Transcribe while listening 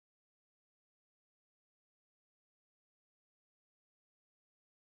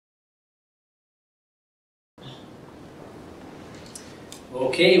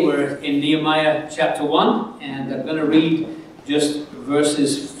Okay, we're in Nehemiah chapter 1, and I'm going to read just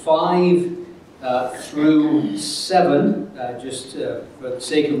verses 5 through 7, just for the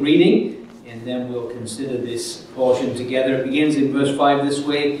sake of reading, and then we'll consider this portion together. It begins in verse 5 this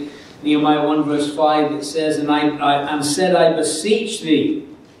way. Nehemiah 1 verse 5, it says, And said, I beseech thee,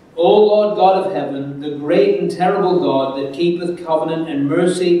 O Lord God of heaven, the great and terrible God, that keepeth covenant and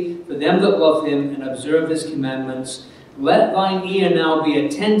mercy for them that love him and observe his commandments, let thine ear now be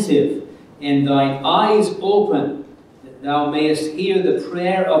attentive, and thine eyes open, that thou mayest hear the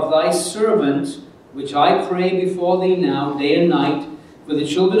prayer of thy servant, which I pray before thee now, day and night, for the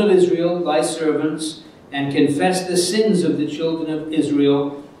children of Israel, thy servants, and confess the sins of the children of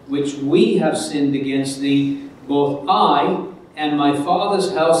Israel, which we have sinned against thee. Both I and my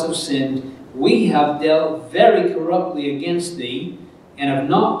father's house have sinned. We have dealt very corruptly against thee, and have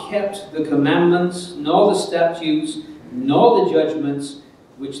not kept the commandments, nor the statutes, nor the judgments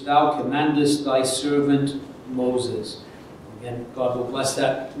which thou commandest thy servant Moses. Again, God will bless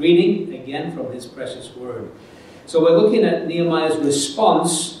that reading again from his precious word. So we're looking at Nehemiah's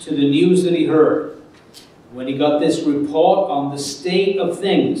response to the news that he heard when he got this report on the state of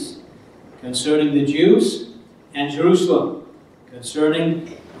things concerning the Jews and Jerusalem, concerning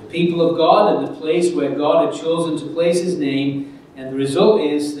the people of God and the place where God had chosen to place his name. And the result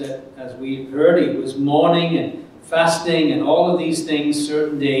is that, as we heard, he was mourning and fasting and all of these things,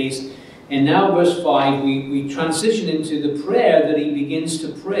 certain days. And now verse 5, we transition into the prayer that he begins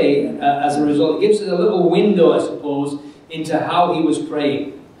to pray as a result. It gives us a little window, I suppose, into how he was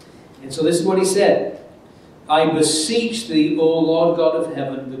praying. And so this is what he said. I beseech thee, O Lord God of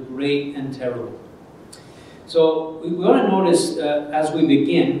heaven, the great and terrible. So we want to notice as we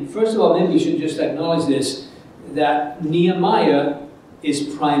begin, first of all, maybe we should just acknowledge this, that Nehemiah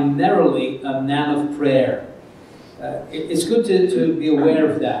is primarily a man of prayer. It's good to be aware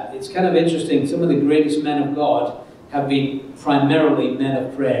of that. It's kind of interesting. Some of the greatest men of God have been primarily men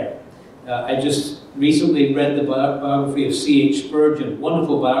of prayer. I just recently read the biography of C.H. Spurgeon.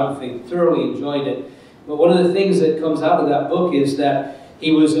 Wonderful biography. Thoroughly enjoyed it. But one of the things that comes out of that book is that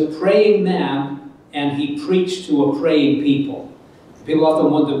he was a praying man and he preached to a praying people. People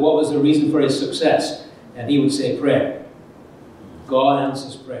often wonder what was the reason for his success. And he would say prayer. God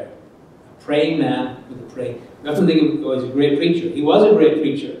answers prayer. A praying man with a praying. We often think he was a great preacher. He was a great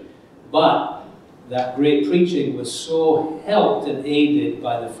preacher. But that great preaching was so helped and aided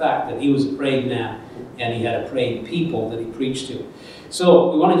by the fact that he was a praying man and he had a praying people that he preached to.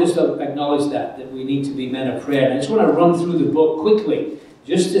 So we want to just acknowledge that we need to be men of prayer. And I just want to run through the book quickly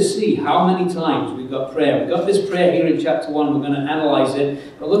just to see how many times we've got prayer. We've got this prayer here in chapter 1. We're going to analyze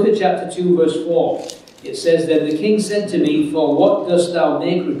it. But look at chapter 2, verse 4. It says, Then the king said to me, For what dost thou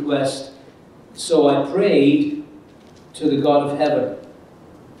make request? So I prayed to the God of heaven.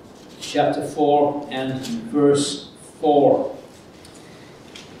 Chapter 4 and verse 4.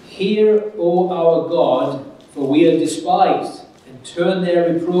 Hear, O our God, for we are despised, and turn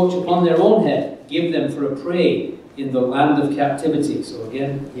their reproach upon their own head. Give them for a prey in the land of captivity. So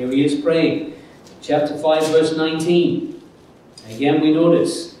again, here he is praying. Chapter 5, verse 19. Again we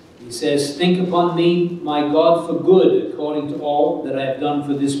notice, he says, Think upon me, my God, for good, according to all that I have done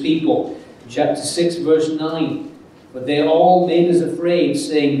for this people. Chapter 6, verse 9. But they all made us afraid,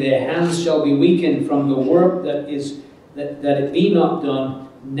 saying, Their hands shall be weakened from the work that it be not done.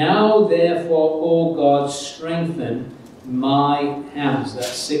 Now therefore, O God, strengthen my hands. That's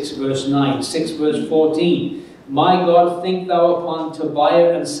 6 verse 9. 6 verse 14. My God, think thou upon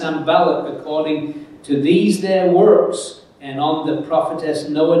Tobiah and Sanballat according to these their works, and on the prophetess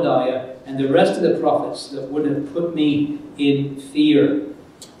Noadiah and the rest of the prophets that would have put me in fear.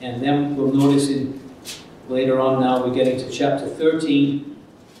 And then we'll notice later on now we're getting to chapter 13,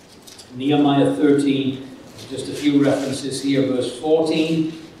 Nehemiah 13, just a few references here, verse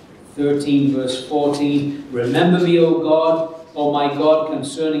 14, 13 verse 14. Remember me, O God, O my God,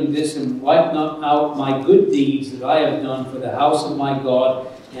 concerning this, and wipe not out my good deeds that I have done for the house of my God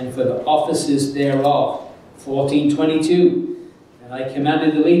and for the offices thereof. 14:22. And I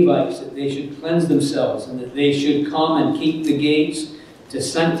commanded the Levites that they should cleanse themselves, and that they should come and keep the gates, to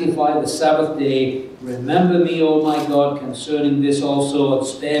sanctify the Sabbath day. Remember me, O my God, concerning this also, and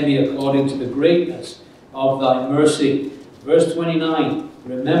spare me according to the greatness of thy mercy. Verse 29,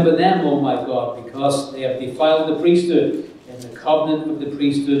 remember them, O my God, because they have defiled the priesthood, and the covenant of the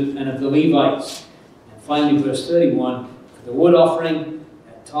priesthood and of the Levites. And finally, verse 31, for the wood offering,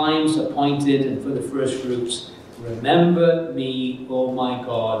 at times appointed, and for the first fruits, remember me, O my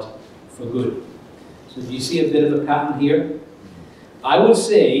God, for good. So do you see a bit of a pattern here? I would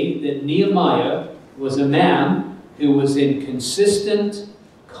say that Nehemiah was a man who was in consistent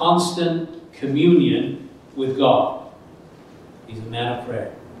constant communion with God. He's a man of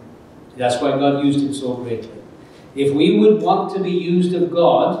prayer. That's why God used him so greatly. If we would want to be used of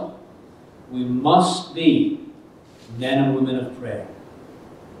God, we must be men and women of prayer.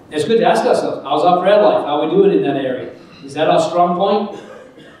 It's good to ask ourselves, how's our prayer life? How are we doing in that area? Is that our strong point?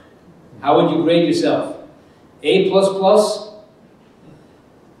 How would you grade yourself? A++?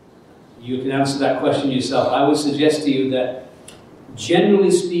 You can answer that question yourself. I would suggest to you that,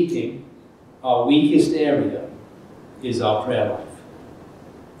 generally speaking, our weakest area is our prayer life.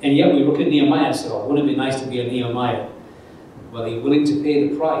 And yet we look at Nehemiah and say, oh, wouldn't it be nice to be a Nehemiah? Well, are you willing to pay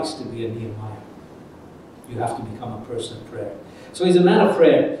the price to be a Nehemiah? You have to become a person of prayer. So he's a man of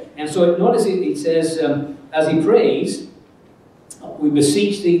prayer. And so notice it says, as he prays, we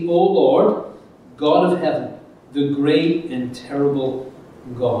beseech thee, O Lord, God of heaven, the great and terrible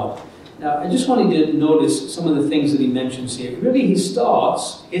God. Now, I just wanted you to notice some of the things that he mentions here. Really, he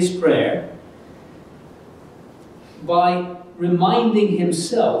starts his prayer by reminding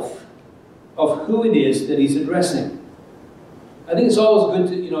himself of who it is that he's addressing. I think it's always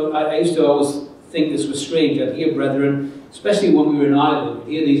good to, I used to always think this was strange. I'd hear brethren, especially when we were in Ireland,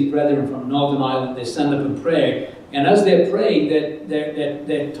 we'd hear these brethren from Northern Ireland, they stand up and pray. And as they're praying,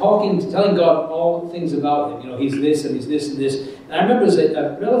 they're talking, telling God all things about him. He's this and he's this and this. And I remember as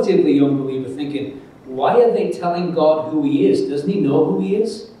a relatively young believer thinking, why are they telling God who he is? Doesn't he know who he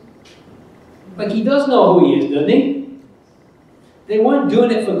is? Like, he does know who he is, doesn't he? They weren't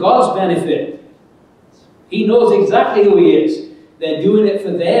doing it for God's benefit. He knows exactly who he is. They're doing it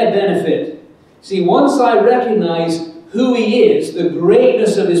for their benefit. See, once I recognize who he is, the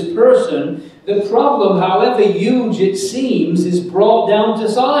greatness of his person, the problem, however huge it seems, is brought down to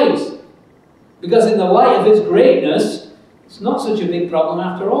size. Because in the light of his greatness, it's not such a big problem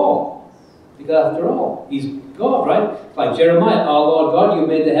after all. Because after all, he's God, right? Like Jeremiah, our Lord God, you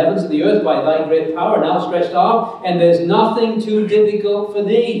made the heavens and the earth by thy great power and outstretched arm, and there's nothing too difficult for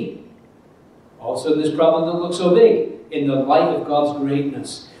thee. All of a sudden, this problem doesn't look so big in the light of God's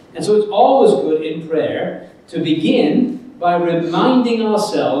greatness. And so it's always good in prayer to begin by reminding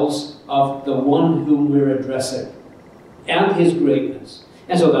ourselves of the one whom we're addressing and his greatness.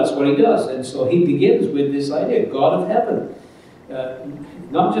 And so that's what he does. And so he begins with this idea, God of heaven.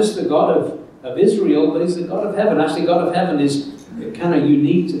 Not just the God of Israel, but he's the God of heaven. Actually, God of heaven is kind of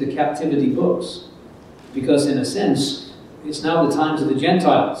unique to the captivity books. Because in a sense, it's now the times of the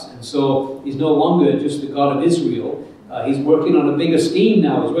Gentiles. And so he's no longer just the God of Israel. He's working on a bigger scheme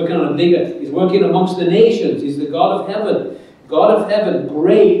now. He's working amongst the nations. He's the God of heaven. God of heaven,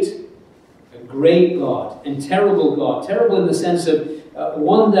 great God, and terrible God. Terrible in the sense of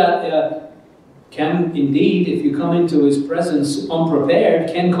one that can indeed, if you come into his presence unprepared,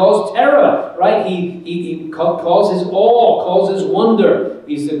 can cause terror, right? He causes awe, causes wonder.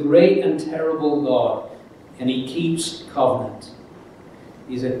 He's the great and terrible God, and he keeps covenant.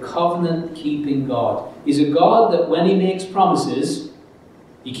 He's a covenant-keeping God. He's a God that when he makes promises,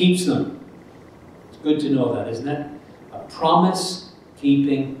 he keeps them. It's good to know that, isn't it? A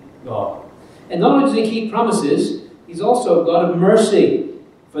promise-keeping God. And not only does he keep promises, he's also a God of mercy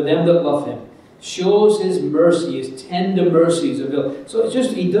for them that love him. Shows his mercy, his tender mercies. So it's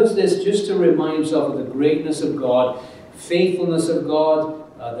just, he does this just to remind himself of the greatness of God, faithfulness of God,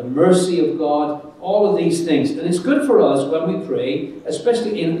 the mercy of God, all of these things. And it's good for us when we pray,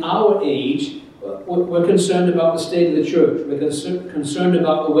 especially in our age. We're concerned about the state of the church. We're concerned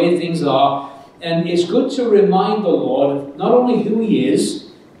about the way things are. And it's good to remind the Lord of not only who he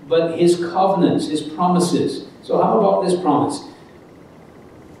is, but his covenants, his promises. So how about this promise?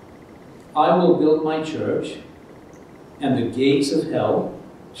 I will build my church, and the gates of hell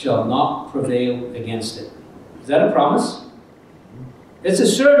shall not prevail against it. Is that a promise? It's a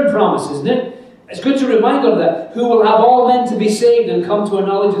certain promise, isn't it? It's good to remind of that. Who will have all men to be saved and come to a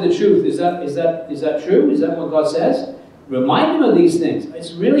knowledge of the truth. Is that true? Is that what God says? Remind him of these things.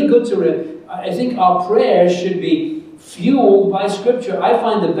 It's really good to... I think our prayers should be fueled by Scripture. I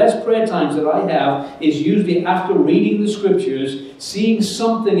find the best prayer times that I have is usually after reading the Scriptures, seeing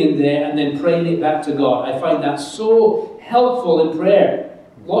something in there, and then praying it back to God. I find that so helpful in prayer.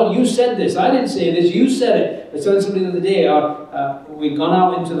 Lord, you said this. I didn't say this. You said it. I told somebody the other day, we'd gone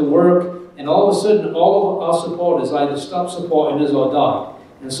out into the work, and all of a sudden, all of our supporters either stopped supporting us or died.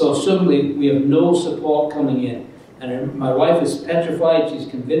 And so suddenly, we have no support coming in. And my wife is petrified. She's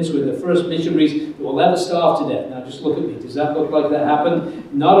convinced we're the first missionaries that will ever starve to death. Now, just look at me. Does that look like that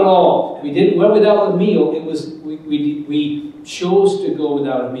happened? Not at all. We went without a meal. It was we chose to go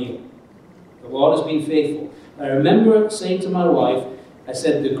without a meal. The Lord has been faithful. I remember saying to my wife, I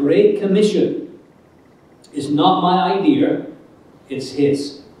said, the Great Commission is not my idea, it's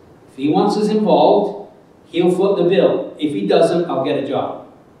his. If he wants us involved, he'll foot the bill. If he doesn't, I'll get a job.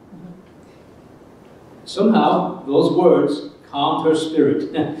 Somehow, those words calmed her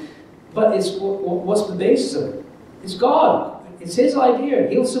spirit. But what's the basis of it? It's God. It's his idea.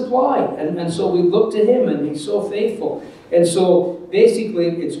 He'll supply. And so we look to him, and he's so faithful. And so basically,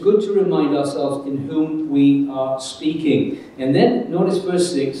 it's good to remind ourselves in whom we are speaking. And then notice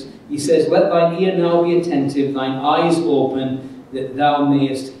verse 6. He says, "Let thine ear now be attentive, thine eyes open, that thou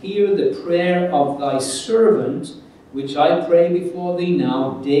mayest hear the prayer of thy servant, which I pray before thee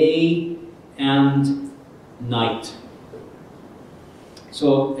now, day and night."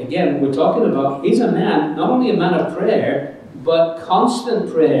 So again, we're talking about, he's a man, not only a man of prayer, but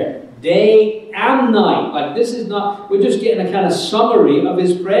constant prayer, day and night. Like, this is not, we're just getting a kind of summary of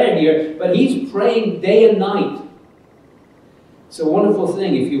his prayer here, but he's praying day and night. It's a wonderful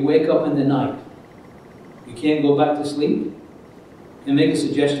thing if you wake up in the night. You can't go back to sleep. And make a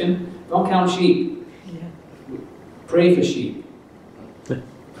suggestion. Don't count sheep. Yeah. Pray for sheep.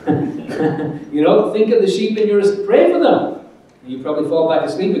 You know, think of the sheep in yours. Pray for them. And you probably fall back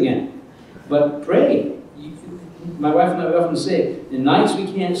asleep again. But pray. My wife and I often say, the nights we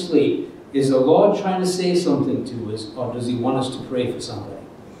can't sleep, is the Lord trying to say something to us, or does he want us to pray for somebody?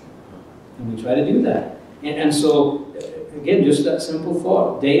 And we try to do that. And so, again, just that simple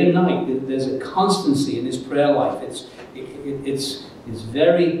thought. Day and night. There's a constancy in his prayer life. It's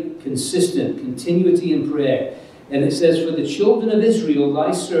very consistent, continuity in prayer. And it says, "For the children of Israel,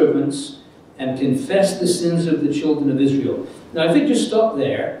 thy servants, and confess the sins of the children of Israel." Now, if it just stopped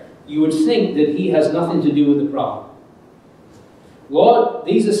there, you would think that he has nothing to do with the problem. Lord,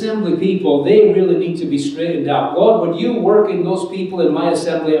 these assembly people, they really need to be straightened out. Lord, would you work in those people in my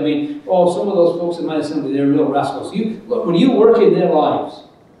assembly? I mean, some of those folks in my assembly, they're real rascals. Lord, would you work in their lives?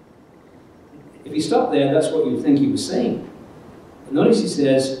 If he stopped there, that's what you'd think he was saying. Notice he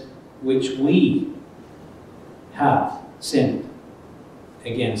says, which we have sinned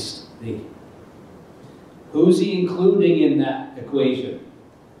against thee. Who's he including in that equation?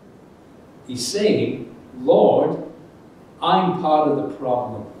 He's saying, Lord, I'm part of the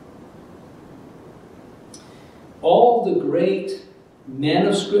problem. All the great men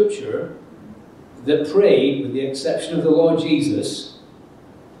of Scripture that prayed, with the exception of the Lord Jesus,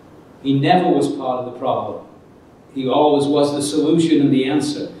 he never was part of the problem. He always was the solution and the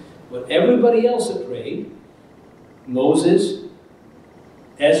answer. But everybody else that prayed, Moses,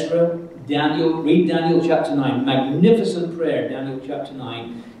 Ezra, Daniel, read Daniel chapter 9, magnificent prayer, Daniel chapter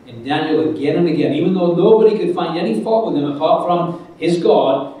 9, and Daniel again and again, even though nobody could find any fault with him apart from his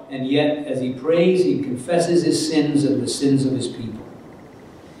God, and yet as he prays, he confesses his sins and the sins of his people.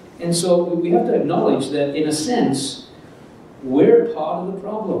 And so we have to acknowledge that in a sense, we're part of the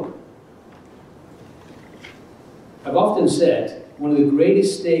problem. I've often said, one of the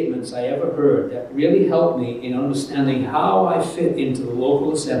greatest statements I ever heard that really helped me in understanding how I fit into the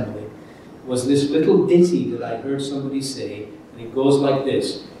local assembly was this little ditty that I heard somebody say, and it goes like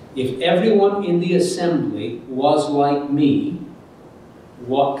this: if everyone in the assembly was like me,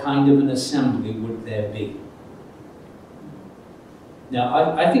 what kind of an assembly would there be?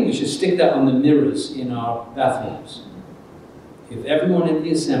 Now, I think we should stick that on the mirrors in our bathrooms. If everyone in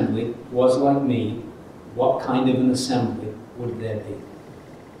the assembly was like me, what kind of an assembly would there be?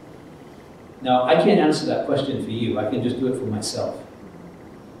 Now, I can't answer that question for you. I can just do it for myself.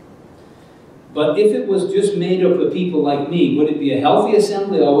 But if it was just made up of people like me, would it be a healthy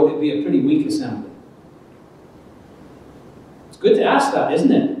assembly or would it be a pretty weak assembly? It's good to ask that,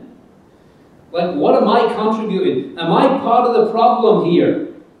 isn't it? Like, what am I contributing? Am I part of the problem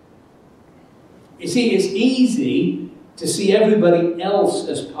here? You see, it's easy to see everybody else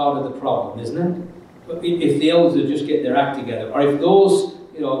as part of the problem, isn't it? If the elders would just get their act together, or if those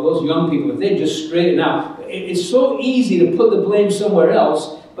young people, if they just straighten out, it's so easy to put the blame somewhere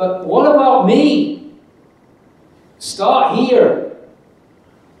else. But what about me? Start here.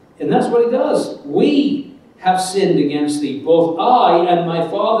 And that's what he does. We have sinned against thee. Both I and my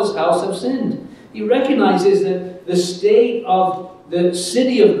father's house have sinned. He recognizes that the state of the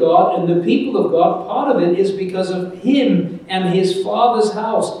city of God and the people of God, part of it is because of him and his father's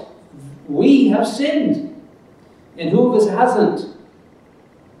house. We have sinned. And who of us hasn't?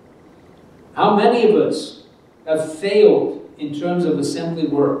 How many of us have failed in terms of assembly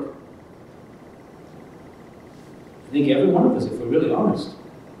work? I think every one of us, if we're really honest.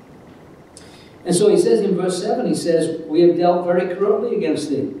 And so he says in verse 7, he says, we have dealt very corruptly against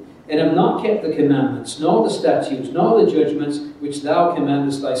thee, and have not kept the commandments, nor the statutes, nor the judgments, which thou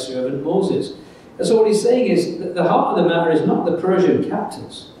commandest thy servant Moses. And so what he's saying is, that the heart of the matter is not the Persian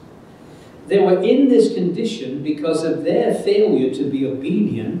captives. they were in this condition because of their failure to be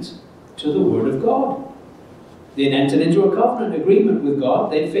obedient to the Word of God. They'd entered into a covenant agreement with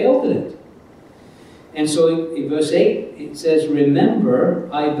God. They'd failed in it. And so in verse 8, it says, "Remember,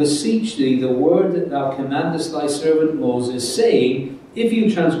 I beseech thee, the word that thou commandest thy servant Moses, saying, if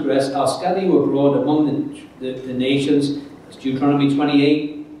you transgress, I'll scatter you abroad among the nations." That's Deuteronomy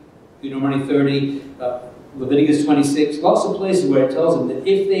 28, Deuteronomy 30, Leviticus 26. Lots of places where it tells them that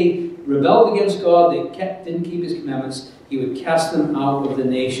if they rebelled against God, they didn't keep His commandments, He would cast them out of the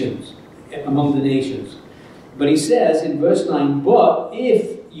nations, among the nations. But He says in verse 9, "But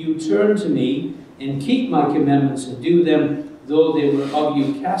if you turn to me and keep my commandments and do them, though they were of you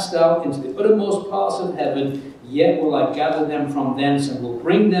cast out into the uttermost parts of heaven, yet will I gather them from thence and will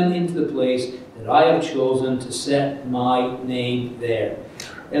bring them into the place that I have chosen to set my name there."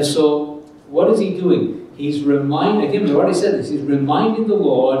 And so, what is He doing? He's reminding, again, we already said this, He's reminding the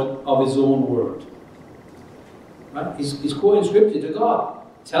Lord of His own word. Right? He's quoting Scripture to God,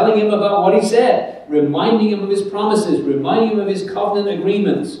 telling Him about what He said, reminding Him of His promises, reminding Him of His covenant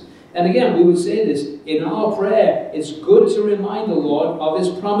agreements. And again, we would say this, in our prayer, it's good to remind the Lord of His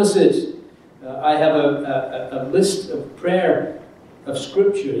promises. I have a list of prayer of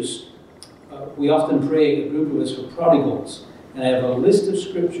scriptures. We often pray, a group of us, for prodigals. And I have a list of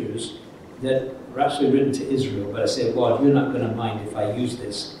scriptures that were actually written to Israel. But I say, Lord, you're not going to mind if I use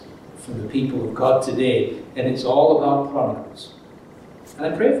this for the people of God today. And it's all about prodigals. And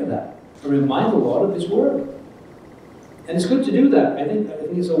I pray for that. I remind the Lord of His word. And it's good to do that. I think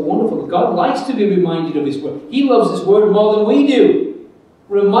it's so wonderful. God likes to be reminded of His word. He loves His word more than we do.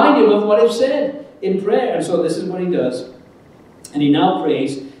 Remind Him of what I've said in prayer. And so this is what He does. And He now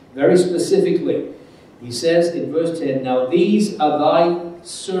prays very specifically. He says in verse 10, "Now these are thy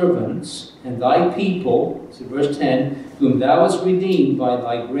servants and thy people," it's in verse 10, "whom thou hast redeemed by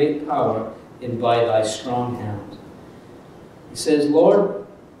thy great power and by thy strong hand." He says, Lord,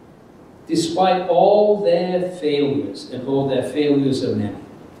 despite all their failures, and all their failures are many,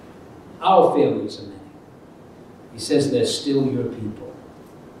 our failures are many, He says they're still your people.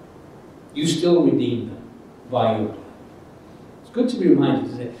 You still redeem them by your blood. It's good to be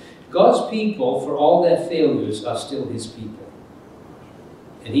reminded that God's people, for all their failures, are still His people.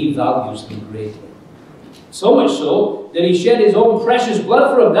 And He values them greatly. So much so that He shed His own precious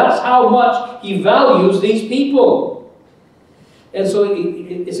blood for them. That's how much He values these people. And so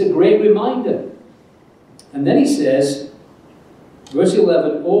it's a great reminder. And then He says, verse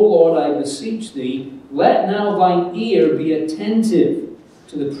 11, "O Lord, I beseech thee, let now thine ear be attentive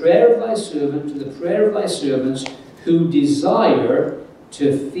to the prayer of thy servant, to the prayer of thy servants, who desire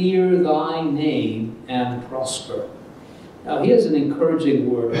to fear thy name and prosper." Now here's an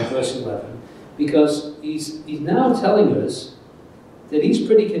encouraging word in verse 11, because he's now telling us that he's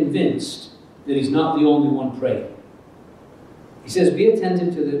pretty convinced that he's not the only one praying. He says, "Be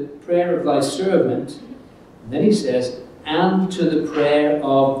attentive to the prayer of thy servant," and then he says, "and to the prayer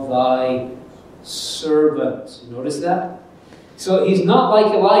of thy servant." You notice that? So he's not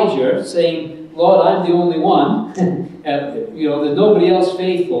like Elijah saying, "Lord, I'm the only one." There's nobody else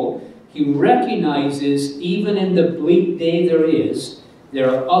faithful. He recognizes, even in the bleak day there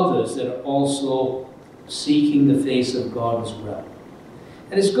are others that are also seeking the face of God as well.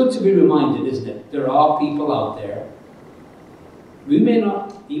 And it's good to be reminded, isn't it? There are people out there. We may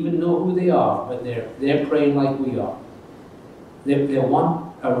not even know who they are, but they're praying like we are. They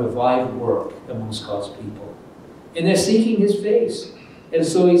want a revived work amongst God's people. And they're seeking His face. And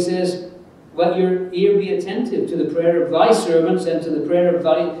so He says, "Let your ear be attentive to the prayer of thy servants and to the prayer of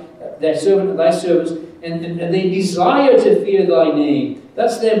thy servant and thy servants." And they desire to fear thy name.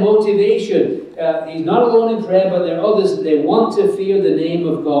 That's their motivation. He's not alone in prayer, but there are others that they want to fear the name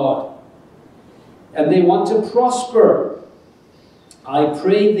of God. And they want to prosper. "I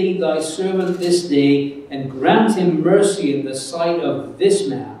pray thee, thy servant, this day, and grant him mercy in the sight of this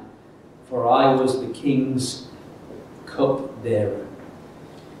man, for I was the king's cupbearer."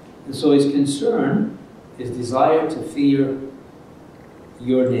 And so his concern, his desire to fear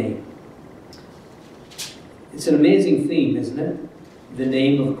your name. It's an amazing theme, isn't it? The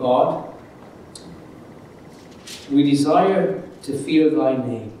name of God. We desire to fear thy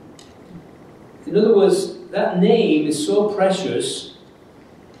name. In other words, that name is so precious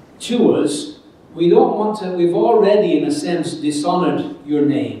to us, we don't want to, we've already, in a sense, dishonored your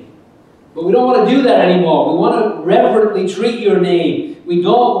name. But we don't want to do that anymore. We want to reverently treat your name. We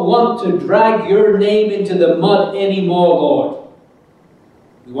don't want to drag your name into the mud anymore, Lord.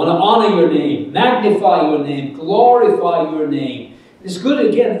 We want to honor your name, magnify your name, glorify your name. It's good,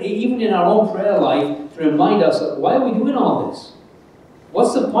 again, even in our own prayer life, to remind us, why are we doing all this?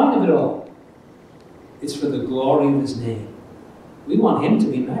 What's the point of it all? It's for the glory of his name. We want him to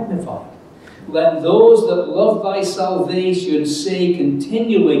be magnified. Let those that love thy salvation say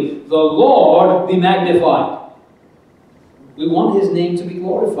continually, the Lord be magnified. We want his name to be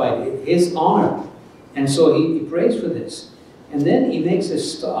glorified, his honor. And so he prays for this. And then he makes a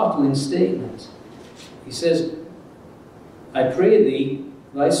startling statement. He says, I pray thee,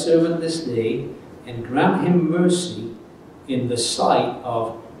 thy servant this day, and grant him mercy in the sight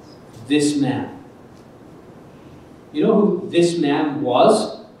of this man. You know who this man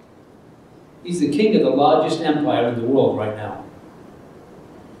was? He's the king of the largest empire in the world right now.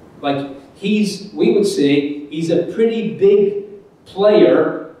 Like, we would say, he's a pretty big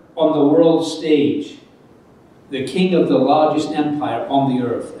player on the world stage. The king of the largest empire on the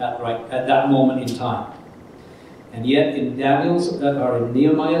earth at that moment in time. And yet, in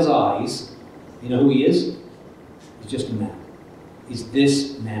Nehemiah's eyes, you know who he is? He's just a man. He's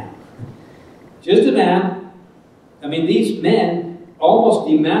this man. Just a man. I mean, these men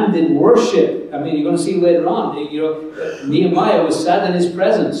almost demanded worship. I mean, you're going to see later on, Nehemiah was sat in his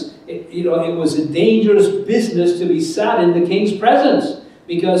presence. It was a dangerous business to be sat in the king's presence.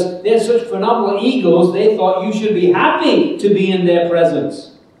 Because they had such phenomenal egos, they thought you should be happy to be in their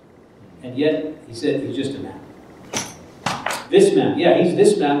presence. And yet, he said, he's just a man. This man, yeah, he's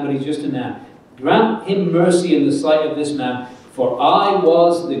this man, but he's just a man. Grant him mercy in the sight of this man, for I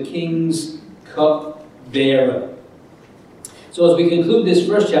was the king's cupbearer. So as we conclude this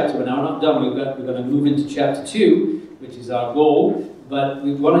first chapter, we're now not done. We're going to move into chapter 2, which is our goal. But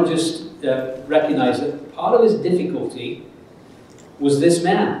we want to just recognize that part of his difficulty was this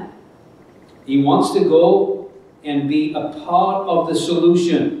man. He wants to go and be a part of the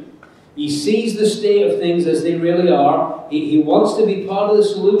solution. He sees the state of things as they really are. He wants to be part of the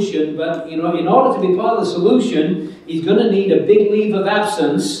solution, but in order to be part of the solution, he's going to need a big leave of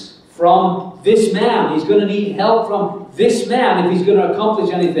absence from this man. He's going to need help from this man if he's going to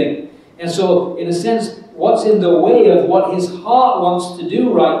accomplish anything. And so, in a sense, what's in the way of what his heart wants to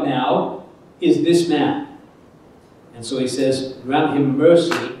do right now is this man. And so he says, grant him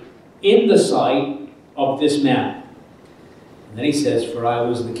mercy in the sight of this man. And then he says, for I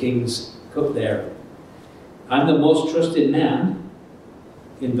was the king's cupbearer. I'm the most trusted man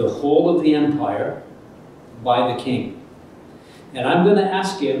in the whole of the empire by the king. And I'm going to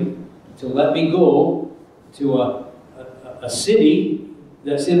ask him to let me go to a city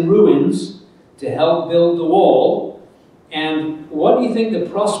that's in ruins to help build the wall. And what do you think the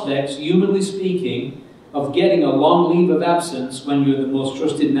prospects, humanly speaking, of getting a long leave of absence when you're the most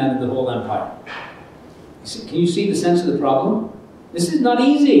trusted man in the whole empire? Can you see the sense of the problem? This is not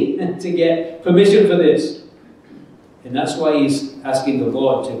easy to get permission for this. And that's why he's asking the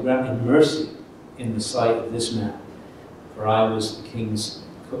Lord to grant him mercy in the sight of this man. For I was the king's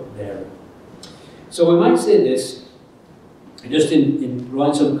cupbearer. So we might say this, just in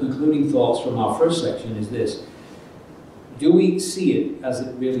drawing some concluding thoughts from our first section, is this. Do we see it as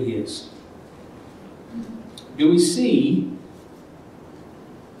it really is? Do we see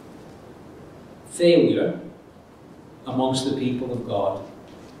failure amongst the people of God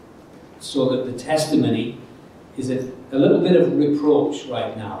so that the testimony is a little bit of reproach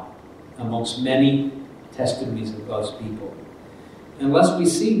right now amongst many testimonies of God's people? Unless we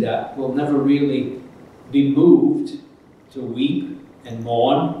see that, we'll never really be moved to weep and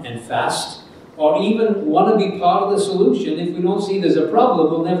mourn and fast, or even want to be part of the solution. If we don't see there's a problem,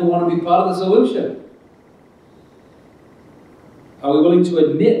 we'll never want to be part of the solution. Are we willing to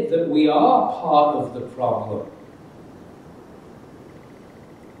admit that we are part of the problem?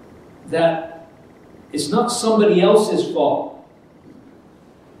 That it's not somebody else's fault.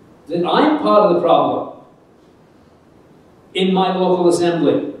 That I'm part of the problem in my local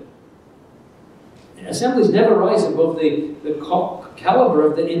assembly. Assemblies never rise above the caliber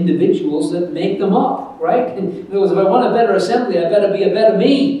of the individuals that make them up, right? In other words, if I want a better assembly, I better be a better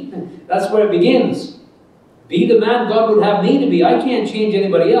me. That's where it begins. Be the man God would have me to be. I can't change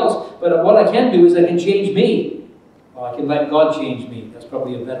anybody else, but what I can do is I can change me. Or I can let God change me. That's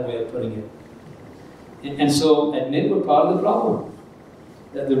probably a better way of putting it. And so admit we're part of the problem.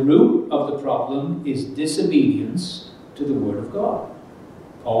 That the root of the problem is disobedience to the Word of God.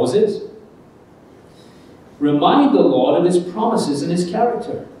 Always is. Remind the Lord of His promises and His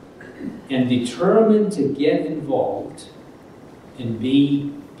character. And determine to get involved and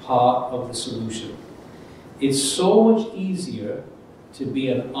be part of the solution. It's so much easier to be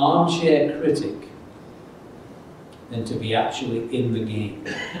an armchair critic than to be actually in the game.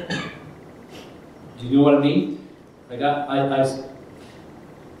 Do you know what I mean? Like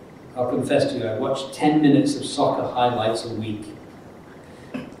I'll confess to you, I watch 10 minutes of soccer highlights a week.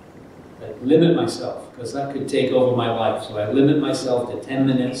 But limit myself, because that could take over my life. So I limit myself to 10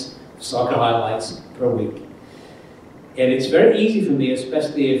 minutes of soccer highlights per week. And it's very easy for me,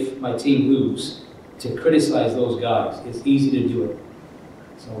 especially if my team lose, to criticize those guys. It's easy to do it.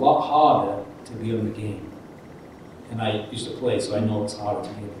 It's a lot harder to be on the game. And I used to play, so I know it's harder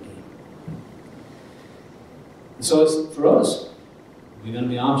to be on the game. And so it's for us. We're going to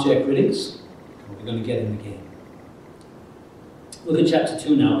be armchair critics, or we're going to get in the game. Look at chapter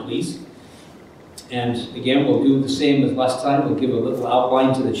 2 now, please. And again, we'll do the same as last time. We'll give a little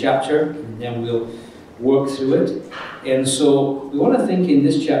outline to the chapter, and then we'll work through it. And so we want to think in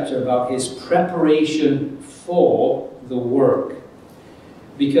this chapter about his preparation for the work.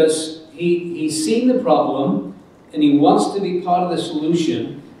 Because he's seen the problem, and he wants to be part of the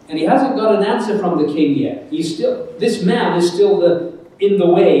solution, and he hasn't got an answer from the king yet. This man is still in the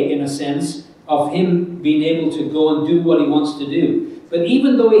way, in a sense, of him being able to go and do what he wants to do. But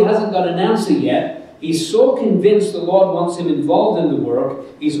even though he hasn't got an answer yet, he's so convinced the Lord wants him involved in the work,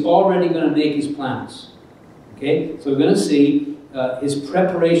 he's already going to make his plans. Okay? So we're going to see his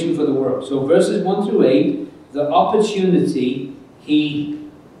preparation for the work. So verses 1 through 8, the opportunity he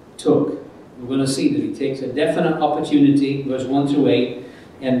took. We're going to see that he takes a definite opportunity, verse 1 through 8.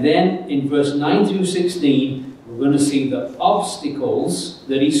 And then in verse 9 through 16, we're going to see the obstacles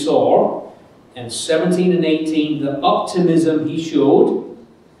that he saw. And 17 and 18, the optimism he showed.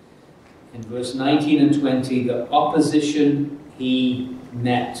 In verse 19 and 20, the opposition he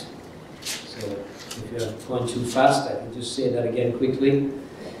met. So if you're going too fast, I can just say that again quickly.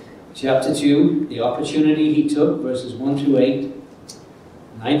 Chapter 2, the opportunity he took, verses 1 through 8.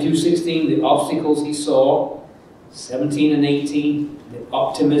 9 through 16, the obstacles he saw. 17 and 18, the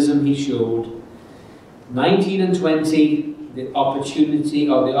optimism he showed. 19 and 20, the opportunity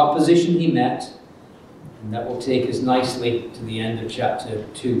or the opposition he met, and that will take us nicely to the end of chapter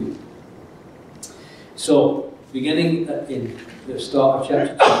 2. So, beginning in the start of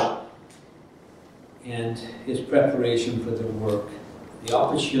chapter 2, and his preparation for the work, the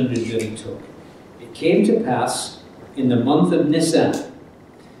opportunity that he took. It came to pass in the month of Nisan,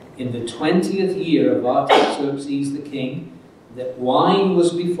 in the 20th year of Artaxerxes the king, that wine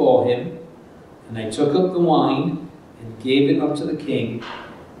was before him, and I took up the wine, and gave it unto the king.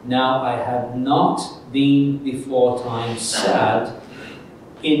 Now I had not been before time sad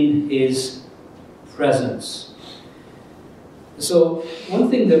in his presence. So one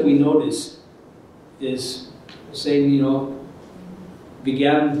thing that we notice is, saying,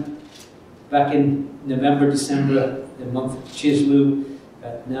 began back in November, December, the month of Chislew.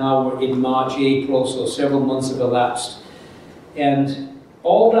 Now we're in March, April, so several months have elapsed. And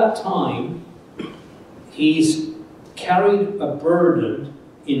all that time, he's carried a burden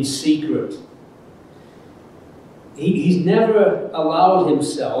in secret. He's never allowed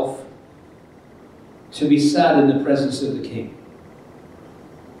himself to be sad in the presence of the king.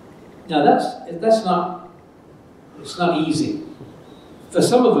 Now it's not easy. For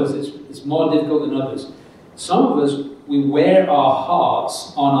some of us, it's more difficult than others. Some of us, we wear our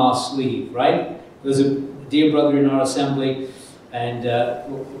hearts on our sleeve, right? There's a dear brother in our assembly, and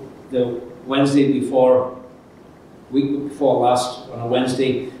the Wednesday before, week before last, on a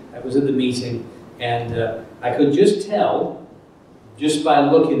Wednesday, I was at the meeting, and I could just tell, just by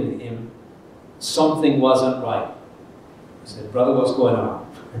looking at him, something wasn't right. I said, "Brother, what's going on?"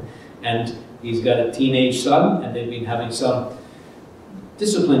 And he's got a teenage son, and they've been having some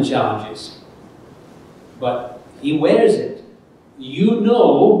discipline challenges. But he wears it. You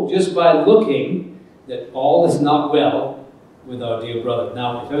know, just by looking, that all is not well with our dear brother.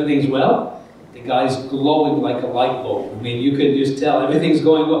 Now, if everything's well, the guy's glowing like a light bulb. I mean, you could just tell everything's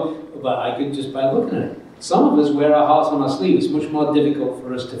going well, but I could just by looking at it. Some of us wear our hearts on our sleeve. It's much more difficult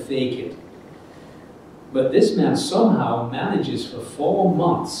for us to fake it. But this man somehow manages for 4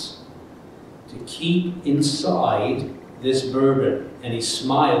 months to keep inside this burden, and he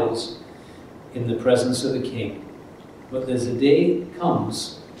smiles in the presence of the king. But there's a day that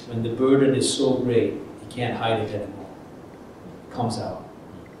comes when the burden is so great, he can't hide it anymore. It comes out.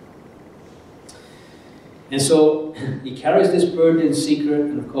 And so he carries this burden in secret,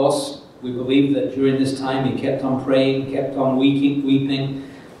 and of course, we believe that during this time he kept on praying, kept on weeping,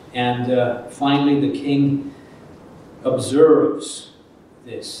 and finally the king observes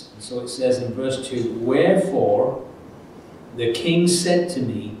this. And so it says in verse 2, "Wherefore the king said to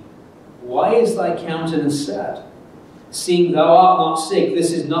me, Why is thy countenance sad? Seeing thou art not sick,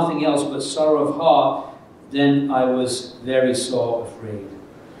 this is nothing else but sorrow of heart. Then I was very sore afraid."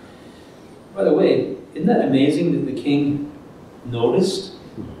 By the way, isn't that amazing that the king noticed?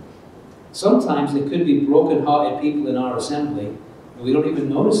 Sometimes there could be broken-hearted people in our assembly, and we don't even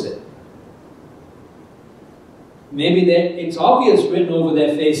notice it. Maybe it's obvious written over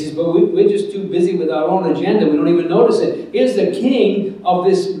their faces, but we're just too busy with our own agenda. We don't even notice it. Here's the king of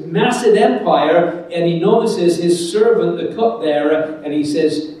this massive empire, and he notices his servant, the cupbearer, and he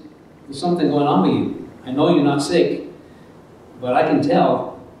says, there's something going on with you. I know you're not sick, but I can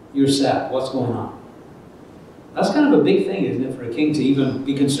tell you're sad. What's going on? That's kind of a big thing, isn't it, for a king to even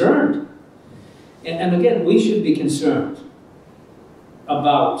be concerned? And again, we should be concerned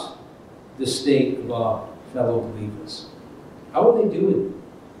about the state of our fellow believers. How are they doing?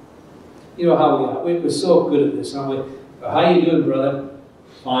 You know how we are. We're so good at this, aren't we? How you doing, brother?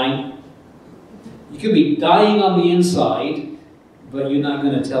 Fine. You could be dying on the inside, but you're not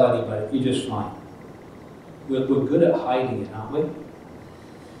going to tell anybody. You're just fine. We're good at hiding it, aren't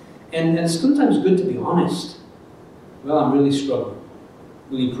we? And it's sometimes good to be honest. Well, I'm really struggling.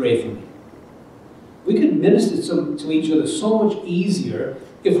 Will you pray for me? We could minister to each other so much easier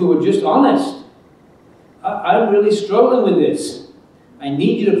if we were just honest. I'm really struggling with this. I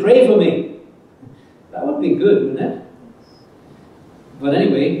need you to pray for me. That would be good, wouldn't it? But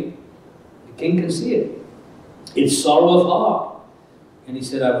anyway, the king can see it. It's sorrow of heart. And he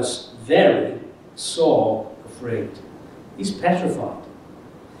said, I was very sore afraid. He's petrified.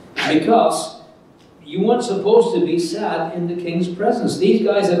 Because you weren't supposed to be sad in the king's presence. These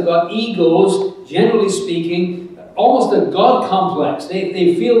guys have got egos, generally speaking, almost a God complex.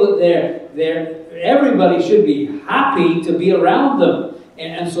 They feel that everybody should be happy to be around them.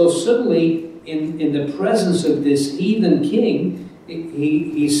 And so suddenly, in the presence of this heathen king,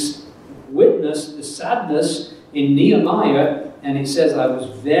 he's witnessed the sadness in Nehemiah, and he says, I was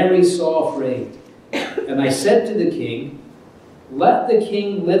very sore afraid. And I said to the king, let the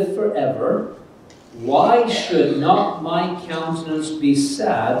king live forever. Why should not my countenance be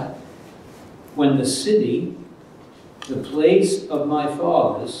sad when the city, the place of my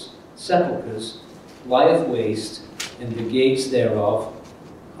fathers' sepulchres, lieth waste, and the gates thereof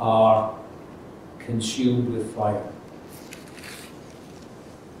are consumed with fire?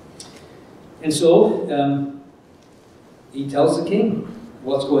 And so he tells the king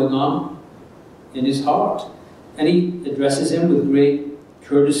what's going on in his heart. And he addresses him with great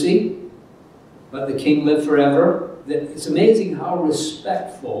courtesy. Let the king live forever. It's amazing how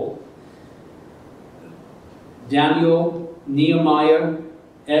respectful Daniel, Nehemiah,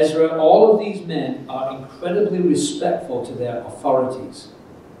 Ezra, all of these men are incredibly respectful to their authorities.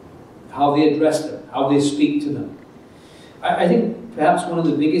 How they address them, how they speak to them. I think perhaps one of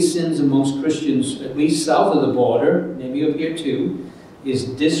the biggest sins amongst Christians, at least south of the border, maybe up here too, is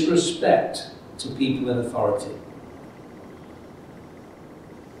disrespect to people in authority.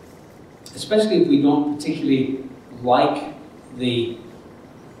 Especially if we don't particularly like the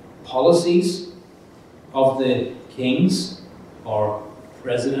policies of the kings or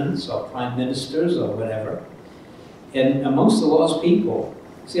presidents or prime ministers or whatever. And amongst the lost people,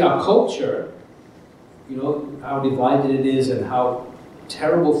 see, our culture, you know, how divided it is and how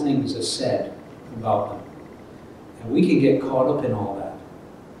terrible things are said about them. And we can get caught up in all that.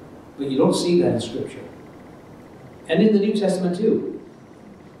 But you don't see that in Scripture. And in the New Testament too.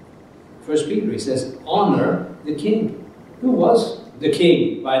 1 Peter, he says, honor the king. Who was the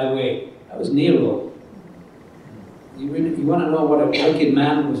king, by the way? That was Nero. You want to know what a wicked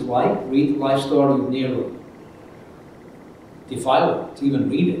man was like? Read the life story of Nero. Defiled to even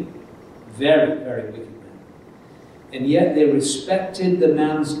read it. Very, very wicked man. And yet they respected the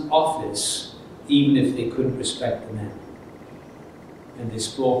man's office, even if they couldn't respect the man. And they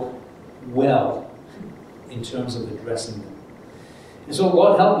spoke well in terms of addressing them. And so,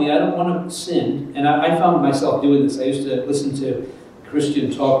 Lord help me, I don't want to sin. And I found myself doing this. I used to listen to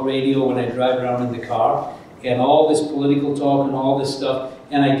Christian talk radio when I drive around in the car, and all this political talk and all this stuff,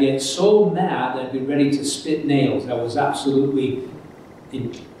 and I get so mad I'd be ready to spit nails. I was absolutely,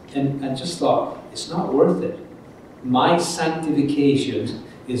 and I just thought, it's not worth it. My sanctification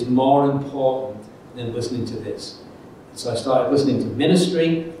is more important than listening to this. So I started listening to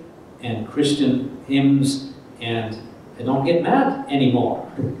ministry and Christian hymns, and I don't get mad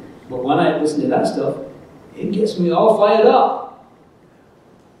anymore. But when I listen to that stuff, it gets me all fired up.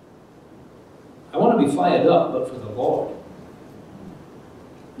 I want to be fired up, but for the Lord.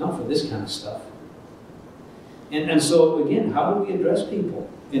 Not for this kind of stuff. And so, again, how do we address people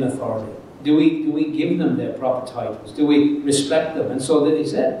in authority? Do we give them their proper titles? Do we respect them? And so that he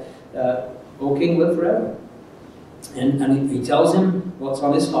said, O King, live forever. And he tells him what's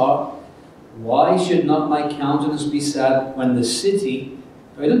on his heart. Why should not my countenance be sad when the city,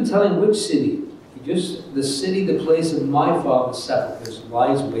 I didn't tell him which city, the city, the place of my father's sepulchres,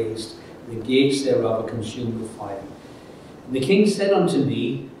 lies waste, the gates thereof are consumed with fire. And the king said unto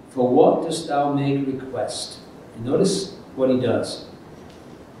me, for what dost thou make request? And notice what he does.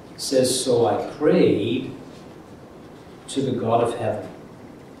 It says, so I prayed to the God of heaven.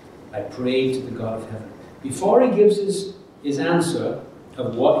 I prayed to the God of heaven. Before he gives his answer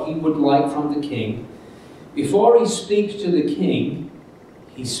of what he would like from the king, before he speaks to the king,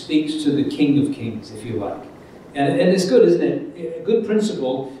 he speaks to the King of Kings, if you like. And it's good, isn't it? A good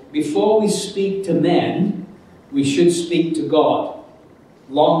principle. Before we speak to men, we should speak to God,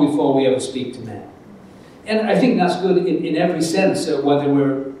 long before we ever speak to men. And I think that's good in every sense. Whether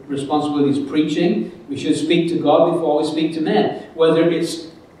we're responsibilities preaching, we should speak to God before we speak to men. Whether it's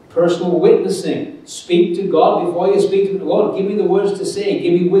personal witnessing, speak to God before you speak to the Lord. Give me the words to say.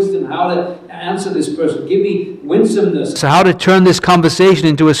 Give me wisdom how to answer this person. Give me winsomeness. So how to turn this conversation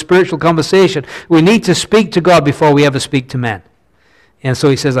into a spiritual conversation. We need to speak to God before we ever speak to men. And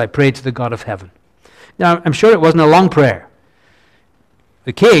so he says, I pray to the God of heaven. Now, I'm sure it wasn't a long prayer.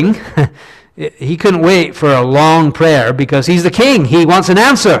 The king, he couldn't wait for a long prayer because he's the king. He wants an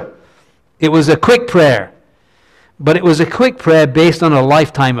answer. It was a quick prayer. But it was a quick prayer based on a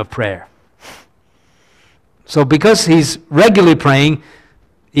lifetime of prayer. So because he's regularly praying,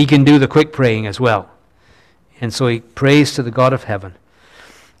 he can do the quick praying as well. And so he prays to the God of heaven.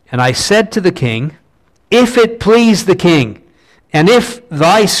 And I said to the king, if it please the king, and if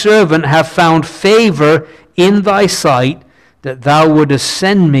thy servant have found favor in thy sight, that thou wouldest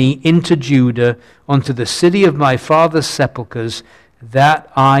send me into Judah unto the city of my father's sepulchres,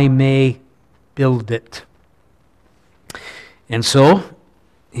 that I may build it. And so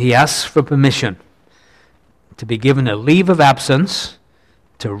he asks for permission to be given a leave of absence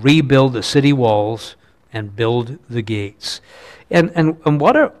to rebuild the city walls and build the gates. And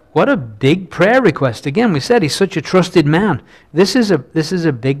what a big prayer request. Again, we said he's such a trusted man. This is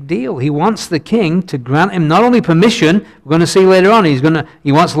a big deal. He wants the king to grant him not only permission, we're going to see later on,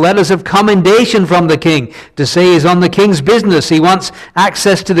 he wants letters of commendation from the king to say he's on the king's business. He wants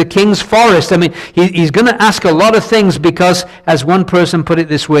access to the king's forest. I mean, he's going to ask a lot of things because, as one person put it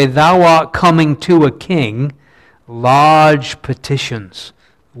this way, thou art coming to a king, large petitions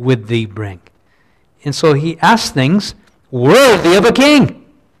with thee bring. And so he asks things worthy of a king.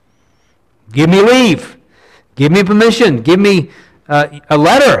 Give me leave. Give me permission. Give me a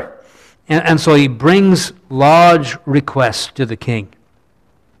letter. And so he brings large requests to the king.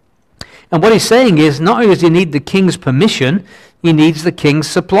 And what he's saying is, not only does he need the king's permission, he needs the king's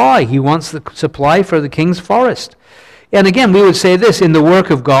supply. He wants the supply for the king's forest. And again, we would say this, in the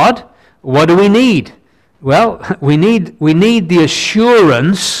work of God, what do we need? Well, we need the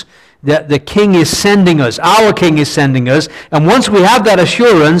assurance that the king is sending us, our king is sending us, and once we have that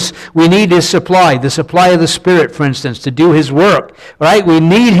assurance, we need his supply, the supply of the Spirit, for instance, to do his work, right? We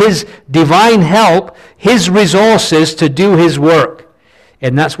need his divine help, his resources to do his work.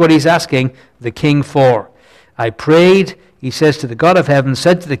 And that's what he's asking the king for. I prayed, he says, to the God of heaven,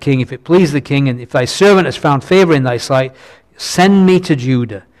 said to the king, if it please the king, and if thy servant has found favor in thy sight, send me to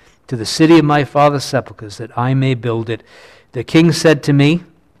Judah, to the city of my father's sepulchres, that I may build it. The king said to me,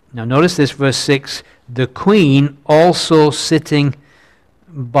 now notice this, verse 6, the queen also sitting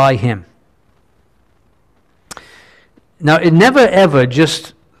by him. Now it never ever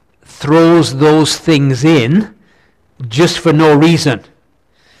just throws those things in just for no reason.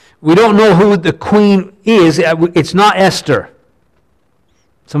 We don't know who the queen is. It's not Esther.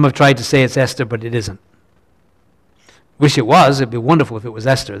 Some have tried to say it's Esther, but it isn't. Wish it was. It'd be wonderful if it was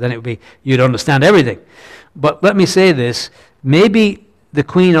Esther. Then it would be, you'd understand everything. But let me say this, maybe the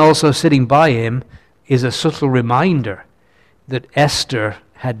queen also sitting by him is a subtle reminder that Esther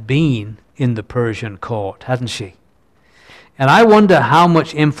had been in the Persian court, hadn't she? And I wonder how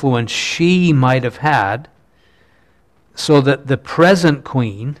much influence she might have had so that the present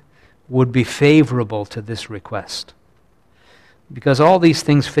queen would be favorable to this request. Because all these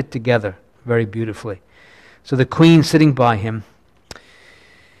things fit together very beautifully. So the queen sitting by him,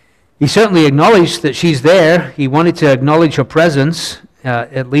 he certainly acknowledged that she's there. He wanted to acknowledge her presence.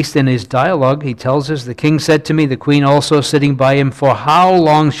 At least in his dialogue, he tells us, the king said to me, the queen also sitting by him, for how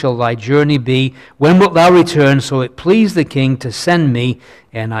long shall thy journey be? When wilt thou return? So it pleased the king to send me,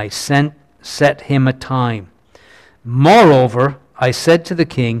 and I set him a time. Moreover, I said to the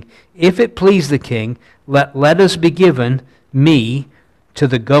king, if it please the king, let letters be given me to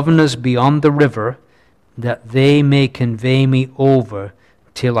the governors beyond the river, that they may convey me over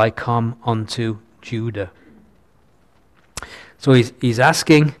till I come unto Judah. So he's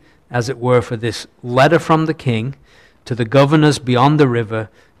asking, as it were, for this letter from the king to the governors beyond the river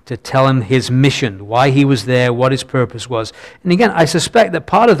to tell him his mission, why he was there, what his purpose was. And again, I suspect that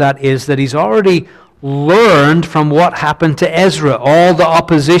part of that is that he's already learned from what happened to Ezra, all the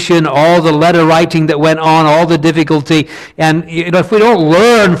opposition, all the letter writing that went on, all the difficulty. And if we don't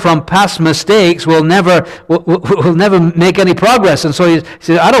learn from past mistakes, we'll never make any progress. And so he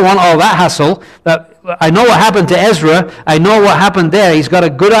said, I don't want all that hassle. I know what happened to Ezra. I know what happened there. He's got a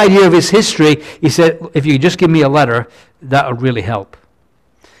good idea of his history. He said, if you just give me a letter, that would really help.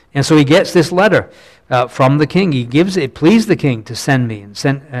 And so he gets this letter from the king. It pleased the king to send me,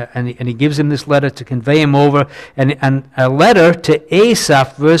 and he gives him this letter to convey him over, and a letter to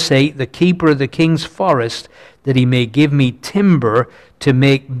Asaph, verse 8, the keeper of the king's forest, that he may give me timber to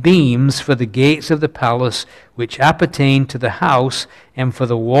make beams for the gates of the palace, which appertain to the house, and for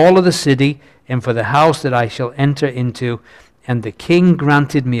the wall of the city, and for the house that I shall enter into. And the king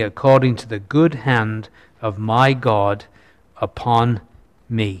granted me according to the good hand of my God upon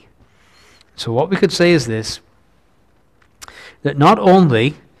me. So what we could say is this, that not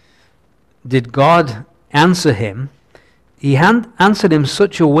only did God answer him, he answered him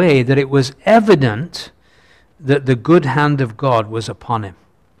such a way that it was evident that the good hand of God was upon him.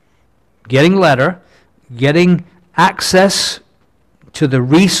 Getting letter, getting access to the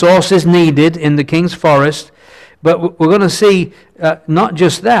resources needed in the king's forest. But we're going to see not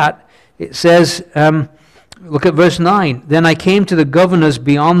just that. It says, look at verse 9. Then I came to the governors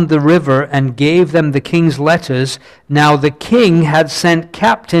beyond the river and gave them the king's letters. Now the king had sent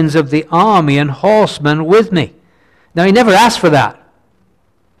captains of the army and horsemen with me. Now he never asked for that.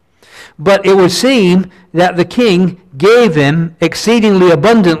 But it would seem that the king gave him exceedingly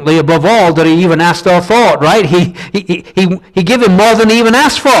abundantly above all that he even asked or thought, right? He gave him more than he even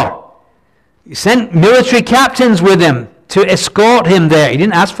asked for. He sent military captains with him to escort him there. He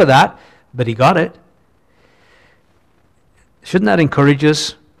didn't ask for that, but he got it. Shouldn't that encourage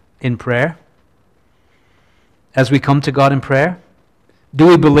us in prayer? As we come to God in prayer? Do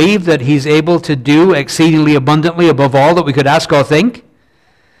we believe that he's able to do exceedingly abundantly above all that we could ask or think?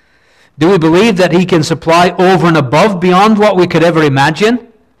 Do we believe that he can supply over and above beyond what we could ever imagine?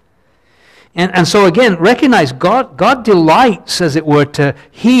 And so again, recognize God delights, as it were, to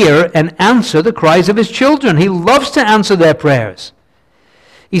hear and answer the cries of his children. He loves to answer their prayers.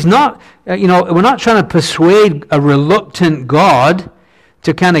 He's not, we're not trying to persuade a reluctant God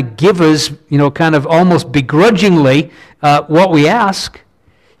to kind of give us, kind of almost begrudgingly what we ask.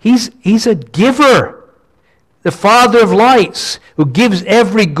 He's a giver. The Father of lights, who gives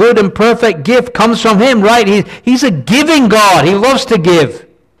every good and perfect gift, comes from him, right? He's a giving God. He loves to give.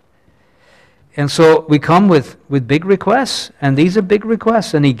 And so we come with big requests, and these are big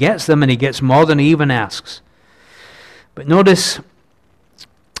requests, and he gets them, and he gets more than he even asks. But notice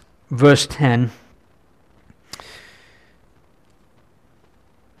verse 10.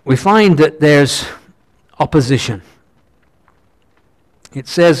 We find that there's opposition. It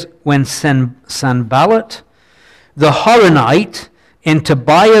says, when Sanballat the Horonite and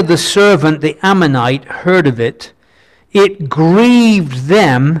Tobiah the servant, the Ammonite, heard of it, it grieved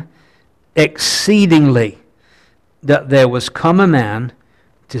them exceedingly that there was come a man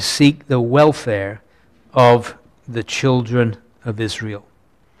to seek the welfare of the children of Israel.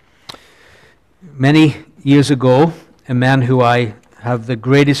 Many years ago, a man who I have the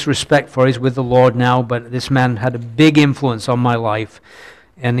greatest respect for, he's with the Lord now, but this man had a big influence on my life.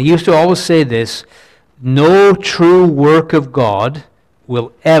 And he used to always say this: no true work of God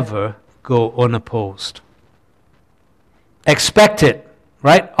will ever go unopposed. Expect it,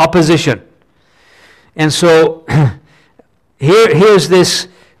 right? Opposition. And so here's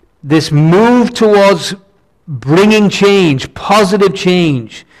this move towards bringing change, positive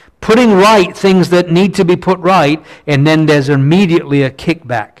change, putting right things that need to be put right, and then there's immediately a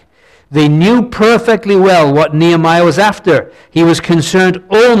kickback. They knew perfectly well what Nehemiah was after. He was concerned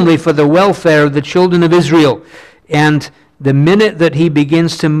only for the welfare of the children of Israel. And the minute that he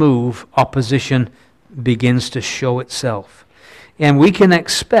begins to move, opposition begins to show itself. And we can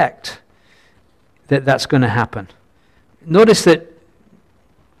expect that that's going to happen. Notice that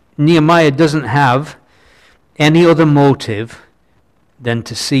Nehemiah doesn't have any other motive than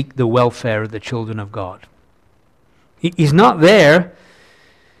to seek the welfare of the children of God. He's not there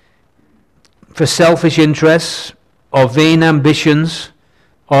for selfish interests or vain ambitions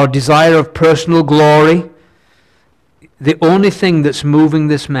or desire of personal glory. The only thing that's moving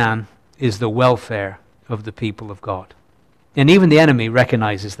this man is the welfare of the people of God. And even the enemy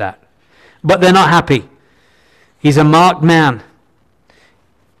recognizes that. But they're not happy. He's a marked man.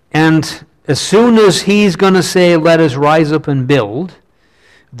 And as soon as he's going to say, let us rise up and build,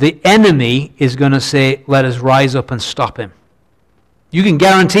 the enemy is going to say, let us rise up and stop him. You can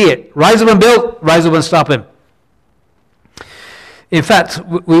guarantee it. Rise up and build, rise up and stop him. In fact,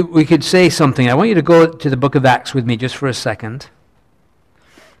 we could say something. I want you to go to the book of Acts with me just for a second.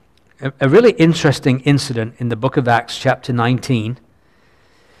 A really interesting incident in the book of Acts, chapter 19,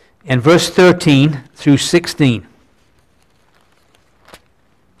 and verse 13 through 16.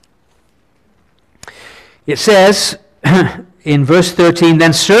 It says in verse 13,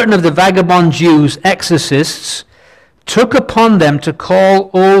 "Then certain of the vagabond Jews, exorcists, took upon them to call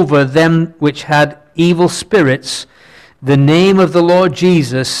over them which had evil spirits the name of the Lord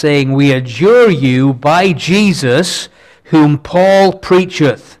Jesus, saying, We adjure you by Jesus, whom Paul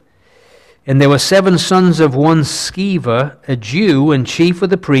preacheth. And there were 7 sons of one Sceva, a Jew and chief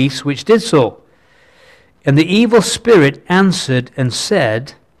of the priests, which did so. And the evil spirit answered and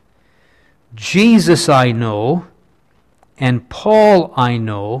said, Jesus I know, and Paul I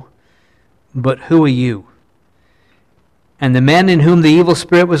know, but who are you? And the men in whom the evil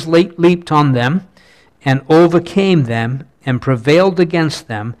spirit was leaped on them, and overcame them, and prevailed against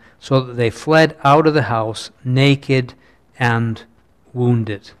them, so that they fled out of the house naked and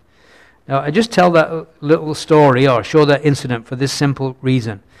wounded." Now, I just tell that little story, or show that incident, for this simple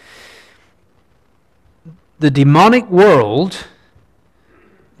reason. The demonic world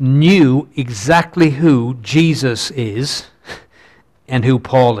knew exactly who Jesus is and who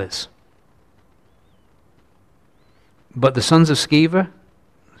Paul is. But the sons of Sceva,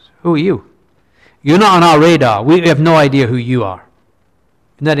 who are you? You're not on our radar. We have no idea who you are.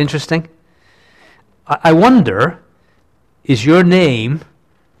 Isn't that interesting? I wonder, is your name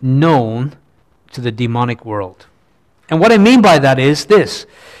known to the demonic world? And what I mean by that is this.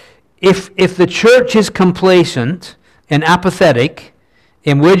 If the church is complacent and apathetic,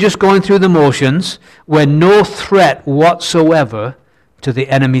 and we're just going through the motions, we're no threat whatsoever to the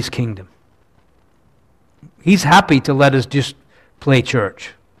enemy's kingdom. He's happy to let us just play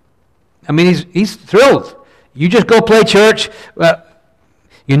church. I mean, he's thrilled. You just go play church,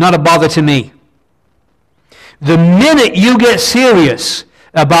 you're not a bother to me. The minute you get serious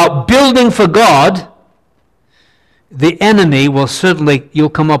about building for God, the enemy will you'll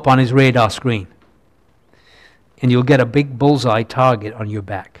come up on his radar screen. And you'll get a big bullseye target on your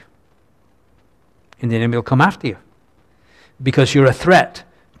back. And the enemy will come after you. Because you're a threat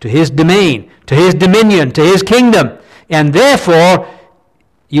to his domain, to his dominion, to his kingdom. And therefore,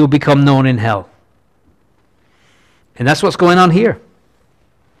 you'll become known in hell. And that's what's going on here.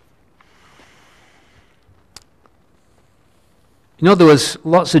 You know, there was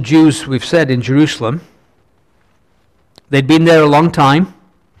lots of Jews, we've said, in Jerusalem. They'd been there a long time.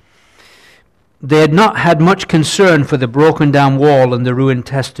 They had not had much concern for the broken down wall and the ruined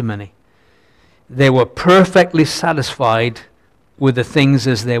testimony. They were perfectly satisfied with the things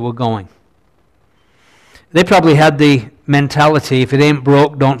as they were going. They probably had the mentality, if it ain't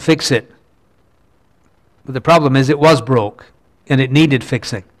broke, don't fix it. But the problem is it was broke, and it needed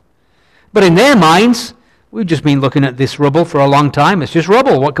fixing. But in their minds, we've just been looking at this rubble for a long time. It's just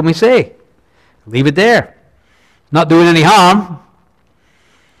rubble. What can we say? Leave it there. Not doing any harm.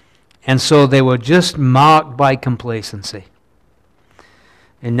 And so they were just marked by complacency.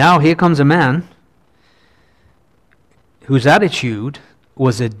 And now here comes a man whose attitude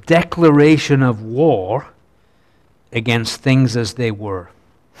was a declaration of war against things as they were.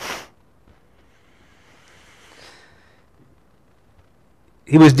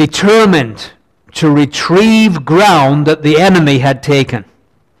 He was determined to retrieve ground that the enemy had taken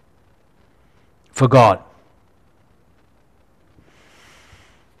for God.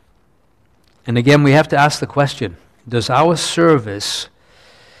 And again, we have to ask the question, does our service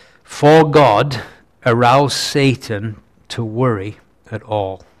for God arouse Satan to worry at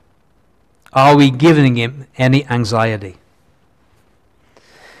all? Are we giving him any anxiety?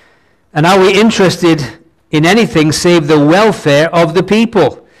 And are we interested in anything save the welfare of the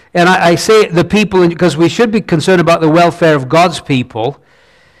people? And I say the people because we should be concerned about the welfare of God's people,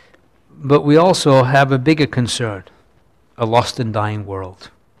 but we also have a bigger concern, a lost and dying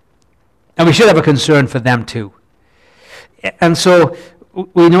world. And we should have a concern for them too. And so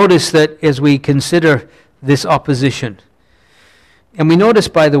we notice that as we consider this opposition, and we notice,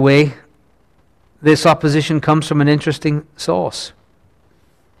 by the way, this opposition comes from an interesting source.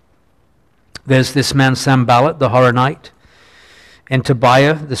 There's this man Sanballat, the Horonite, and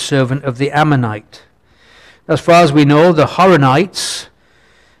Tobiah, the servant of the Ammonite. As far as we know, the Horonites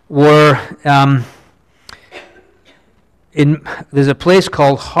were there's a place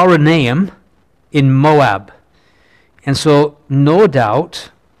called Horonaim in Moab. And so, no doubt,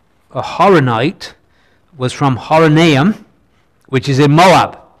 a Horonite was from Horonaim, which is in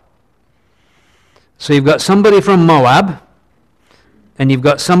Moab. So you've got somebody from Moab, and you've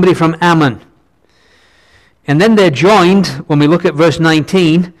got somebody from Ammon. And then they're joined, when we look at verse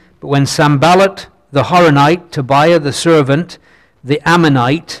 19, but when Sanballat the Horonite, Tobiah the servant, the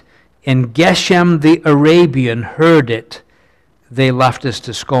Ammonite, and Geshem the Arabian heard it, they laughed us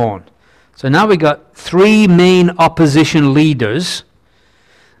to scorn. So now we got three main opposition leaders: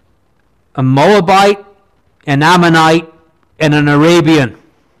 a Moabite, an Ammonite, and an Arabian.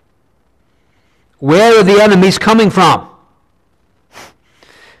 Where are the enemies coming from?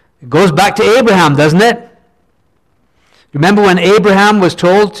 It goes back to Abraham, doesn't it? Remember when Abraham was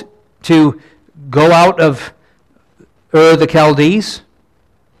told to go out of Ur the Chaldees?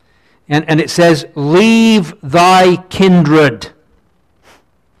 And it says, leave thy kindred.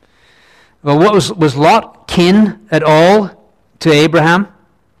 Well, what was Lot kin at all to Abraham?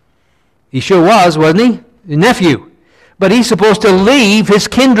 He sure was, wasn't he? His nephew. But he's supposed to leave his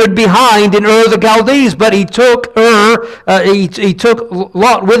kindred behind in Ur the Chaldees. But he took he took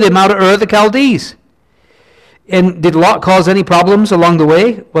Lot with him out of Ur the Chaldees. And did Lot cause any problems along the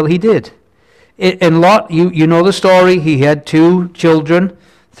way? Well, he did. And Lot, you know the story. He had two children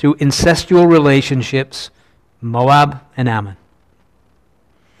through incestual relationships, Moab and Ammon.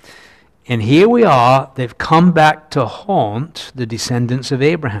 And here we are, they've come back to haunt the descendants of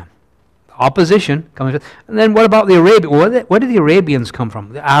Abraham. Opposition coming. And then what about the Arabians? Where did the Arabians come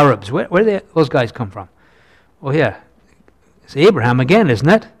from? The Arabs. Where did those guys come from? Oh yeah, it's Abraham again, isn't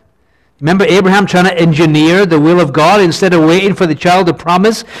it? Remember Abraham trying to engineer the will of God instead of waiting for the child of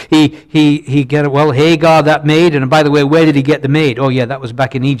promise? He get it. Well, Hagar, that maid. And by the way, where did he get the maid? Oh yeah, that was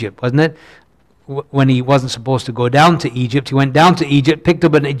back in Egypt, wasn't it? When he wasn't supposed to go down to Egypt, he went down to Egypt, picked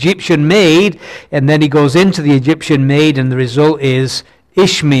up an Egyptian maid, and then he goes into the Egyptian maid, and the result is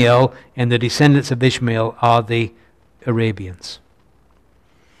Ishmael, and the descendants of Ishmael are the Arabians.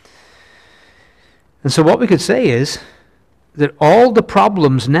 And so what we could say is that all the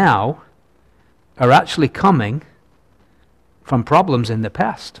problems now are actually coming from problems in the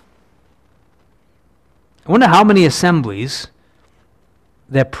past. I wonder how many assemblies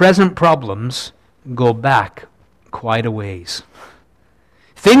their present problems go back quite a ways.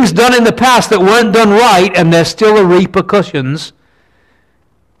 Things done in the past that weren't done right, and there's still the repercussions.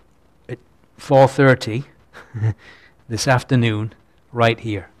 At 4:30 this afternoon, right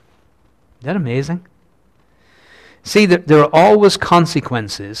here. Isn't that amazing? See, that there are always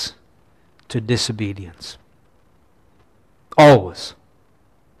consequences to disobedience. Always.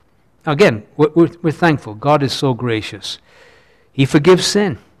 Now again, we're thankful. God is so gracious. He forgives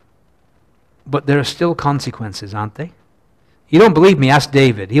sin. But there are still consequences, aren't they? You don't believe me? Ask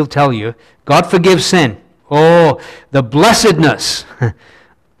David. He'll tell you. God forgives sin. Oh, the blessedness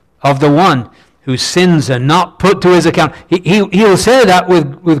of the one whose sins are not put to his account. He'll say that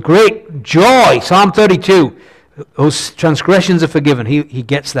with great joy. Psalm 32. Whose transgressions are forgiven. He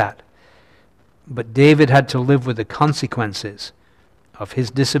gets that. But David had to live with the consequences of his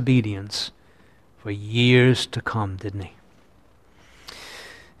disobedience for years to come, didn't he?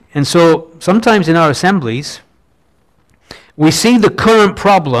 And so sometimes in our assemblies, we see the current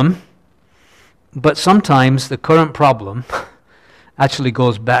problem, but sometimes the current problem actually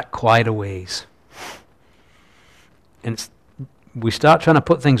goes back quite a ways. And we start trying to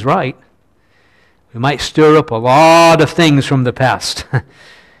put things right, we might stir up a lot of things from the past.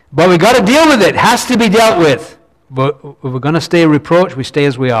 But we got to deal with it. It has to be dealt with. But if we're going to stay reproached, we stay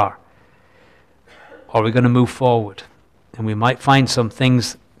as we are. Or we're going to move forward. And we might find some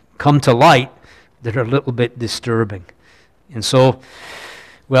things come to light that are a little bit disturbing. And so,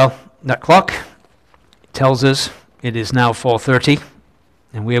 well, that clock tells us it is now 4:30.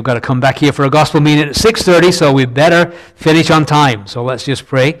 And we have got to come back here for a gospel meeting at 6:30, so we better finish on time. So let's just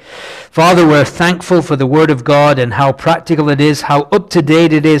pray. Father, we're thankful for the Word of God and how practical it is, how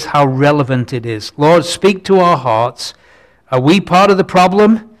up-to-date it is, how relevant it is. Lord, speak to our hearts. Are we part of the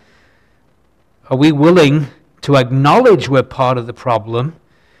problem? Are we willing to acknowledge we're part of the problem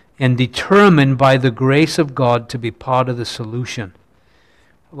and determined by the grace of God to be part of the solution?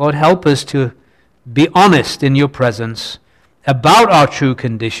 Lord, help us to be honest in your presence about our true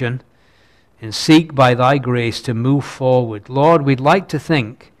condition and seek by thy grace to move forward. Lord, we'd like to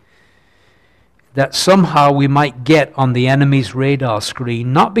think that somehow we might get on the enemy's radar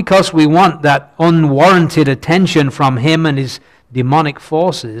screen, not because we want that unwarranted attention from him and his demonic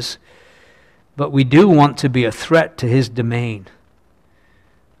forces, but we do want to be a threat to his domain.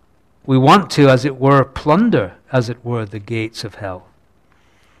 We want to, as it were, plunder, as it were, the gates of hell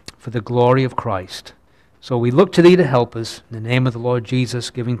for the glory of Christ. So we look to thee to help us. In the name of the Lord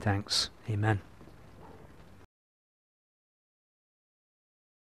Jesus, giving thanks. Amen.